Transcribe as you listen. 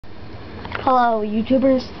Hello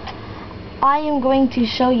YouTubers, I am going to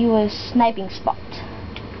show you a sniping spot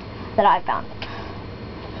that I found.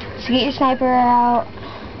 So get your sniper out,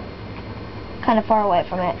 kind of far away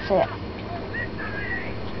from it, so yeah.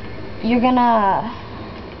 You're gonna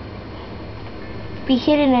be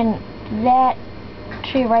hidden in that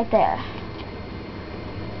tree right there.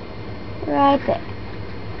 Right there.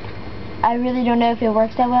 I really don't know if it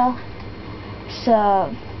works that well,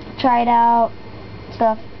 so try it out,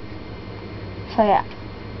 stuff. So yeah,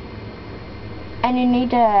 and you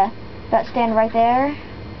need to stand right there,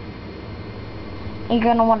 and you're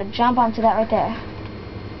gonna want to jump onto that right there.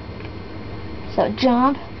 So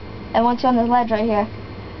jump, and once you're on this ledge right here,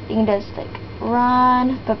 you can just like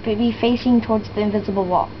run, but be facing towards the invisible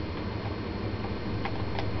wall,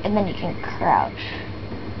 and then you can crouch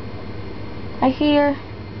right here,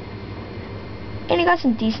 and you got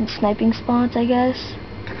some decent sniping spots, I guess.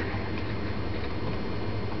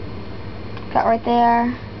 Got right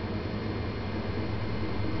there.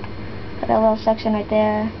 Got a little section right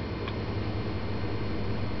there.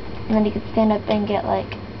 And then you can stand up and get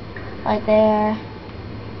like right there.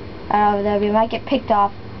 Right over there. You might get picked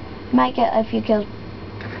off. You might get a few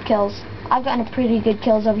kills. I've gotten a pretty good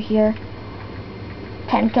kills over here.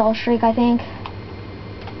 10 kill streak, I think.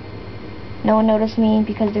 No one noticed me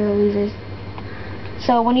because they were losers.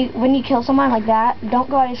 So when you kill someone like that, don't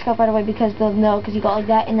go out of your scope right away because they'll know because you go like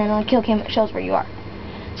that, and then on kill cam it shows where you are.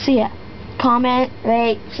 So yeah, comment,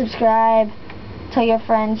 rate, subscribe, tell your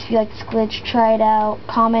friends if you like this glitch, try it out,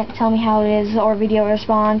 comment, tell me how it is, or video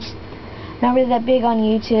response. Not really that big on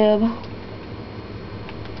YouTube.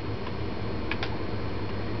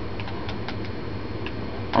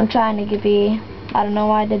 I'm trying to be. I don't know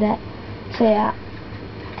why I did that. So yeah,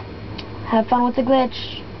 have fun with the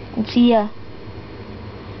glitch, and see ya.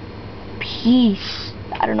 Peace.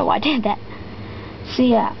 I don't know why I did that.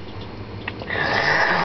 See ya.